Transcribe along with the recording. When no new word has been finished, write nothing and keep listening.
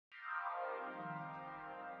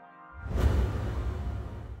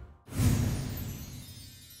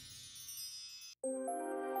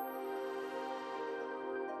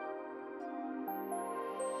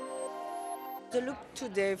The look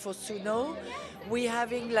today for Suno, we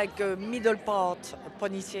having like a middle part a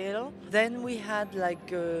ponytail. Then we had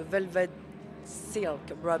like a velvet silk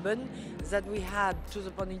ribbon that we had to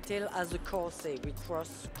the ponytail as a corset. We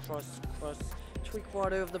cross,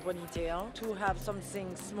 3/4 of the ponytail to have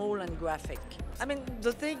something small and graphic. I mean,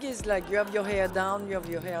 the thing is like you have your hair down,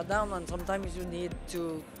 and sometimes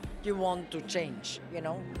you want to change, you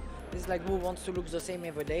know? It's like who wants to look the same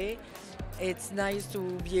every day? It's nice to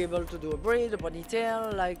be able to do a braid, a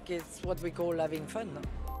ponytail, like it's what we call having fun.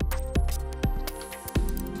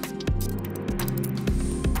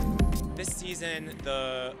 This season,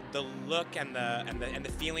 the look and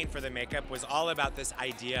the feeling for the makeup was all about this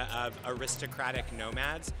idea of aristocratic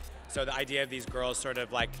nomads. So the idea of these girls sort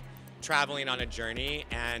of like traveling on a journey,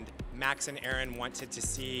 and Max and Erin wanted to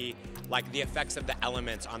see like the effects of the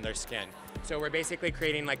elements on their skin. So we're basically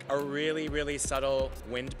creating like a really, really subtle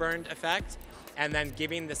wind-burned effect, and then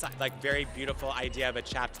giving this like very beautiful idea of a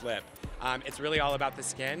chapped lip. It's really all about the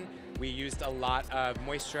skin. We used a lot of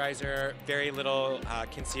moisturizer, very little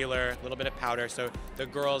concealer, a little bit of powder, so the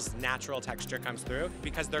girl's natural texture comes through.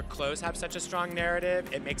 Because their clothes have such a strong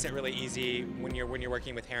narrative, it makes it really easy when you're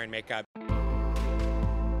working with hair and makeup.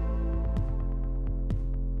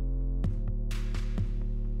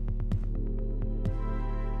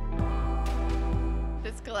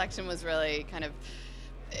 This collection was really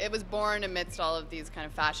it was born amidst all of these kind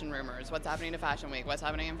of fashion rumors. What's happening to Fashion Week? What's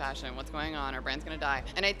happening in fashion? What's going on? Our brand's gonna die.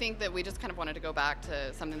 And I think that we just kind of wanted to go back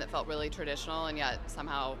to something that felt really traditional and yet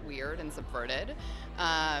somehow weird and subverted,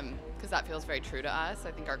 because that feels very true to us.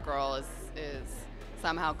 I think our girl is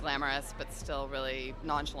somehow glamorous but still really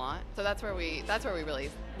nonchalant. So that's where we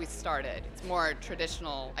started. It's more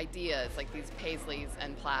traditional ideas like these paisleys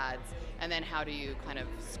and plaids, and then how do you kind of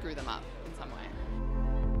screw them up in some way.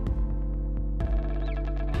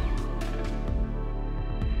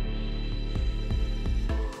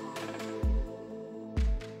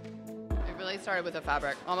 Started with the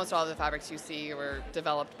fabric. Almost all of the fabrics you see were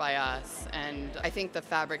developed by us, and I think the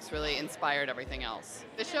fabrics really inspired everything else.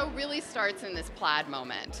 The show really starts in this plaid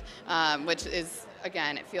moment, which is,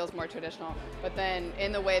 again, it feels more traditional, but then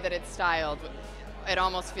in the way that it's styled, it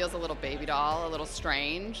almost feels a little baby doll, a little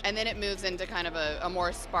strange. And then it moves into kind of a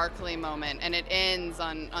more sparkly moment, and it ends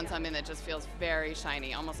on something that just feels very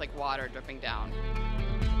shiny, almost like water dripping down.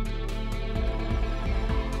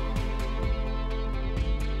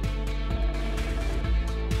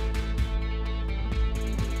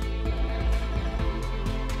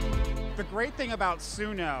 The great thing about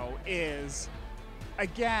Suno is,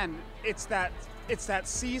 again, it's that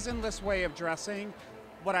seasonless way of dressing.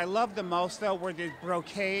 What I loved the most, though, were the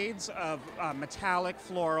brocades of metallic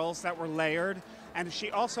florals that were layered. And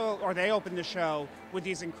they opened the show with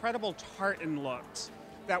these incredible tartan looks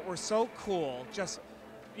that were so cool. Just,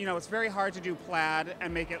 you know, it's very hard to do plaid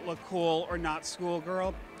and make it look cool or not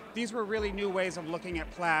schoolgirl. These were really new ways of looking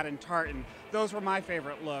at plaid and tartan. Those were my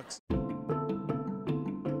favorite looks.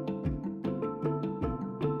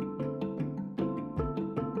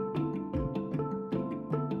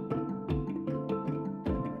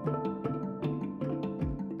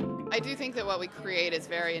 I do think that what we create is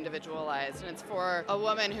very individualized, and it's for a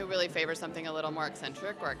woman who really favors something a little more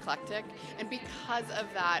eccentric or eclectic, and because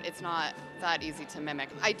of that, it's not that easy to mimic.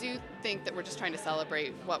 I do think that we're just trying to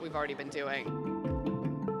celebrate what we've already been doing.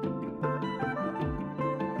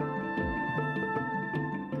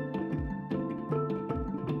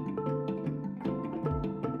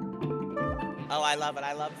 Oh, I love it.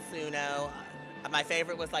 I love Suno. My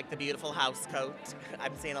favorite was like the beautiful house coat.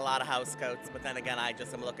 I'm seeing a lot of house coats, but then again, I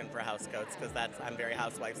just am looking for house coats because I'm very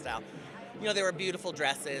housewife style. You know, there were beautiful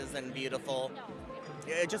dresses and beautiful,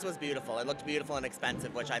 it just was beautiful. It looked beautiful and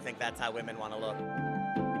expensive, which I think that's how women want to look.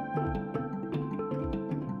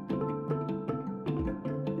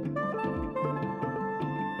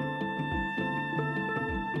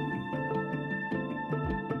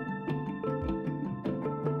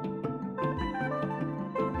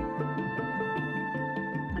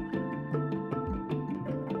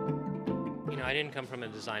 I didn't come from a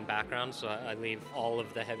design background, so I leave all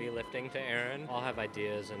of the heavy lifting to Erin. I'll have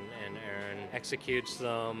ideas, and Erin executes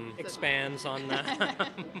them, expands on them,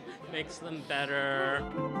 makes them better.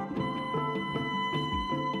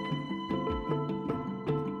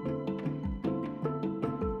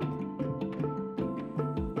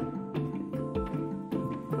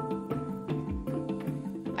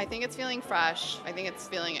 I think it's feeling fresh. I think it's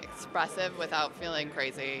feeling expressive without feeling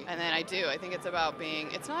crazy. And then I think it's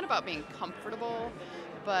not about being comfortable,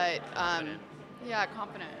 but yeah,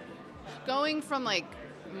 confident. Going from like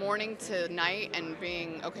morning to night and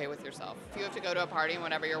being okay with yourself. If you have to go to a party and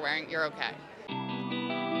whatever you're wearing, you're okay.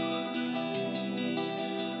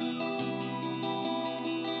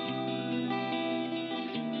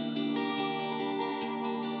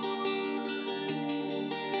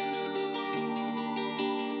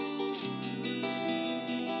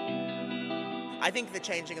 I think the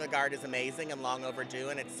changing of the guard is amazing and long overdue,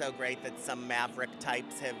 and it's so great that some maverick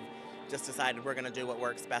types have just decided we're going to do what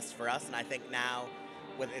works best for us. And I think now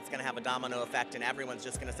it's going to have a domino effect, and everyone's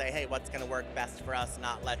just going to say, hey, what's going to work best for us,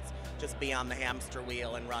 not let's just be on the hamster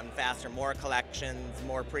wheel and run faster. More collections,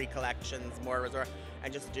 more pre-collections, more resort,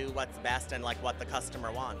 and just do what's best and like what the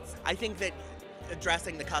customer wants. I think that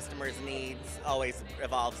addressing the customer's needs always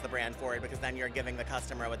evolves the brand forward, because then you're giving the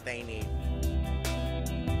customer what they need.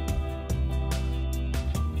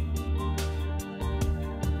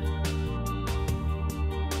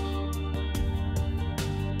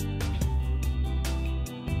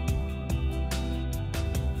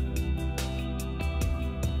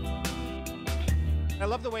 I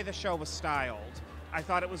love the way the show was styled. I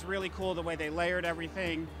thought it was really cool the way they layered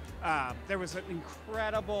everything. There was an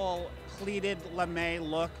incredible pleated lame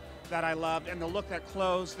look that I loved, and the look that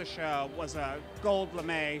closed the show was a gold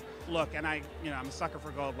lame look, and I'm a sucker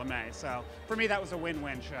for gold lame, so for me that was a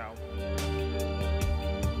win-win show.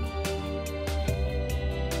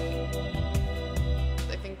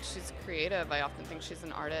 I think she's creative. I often think she's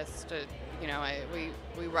an artist.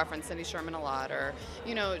 We reference Cindy Sherman a lot, or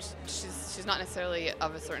she's not necessarily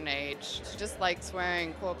of a certain age. She just likes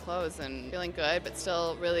wearing cool clothes and feeling good, but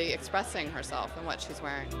still really expressing herself in what she's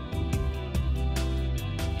wearing.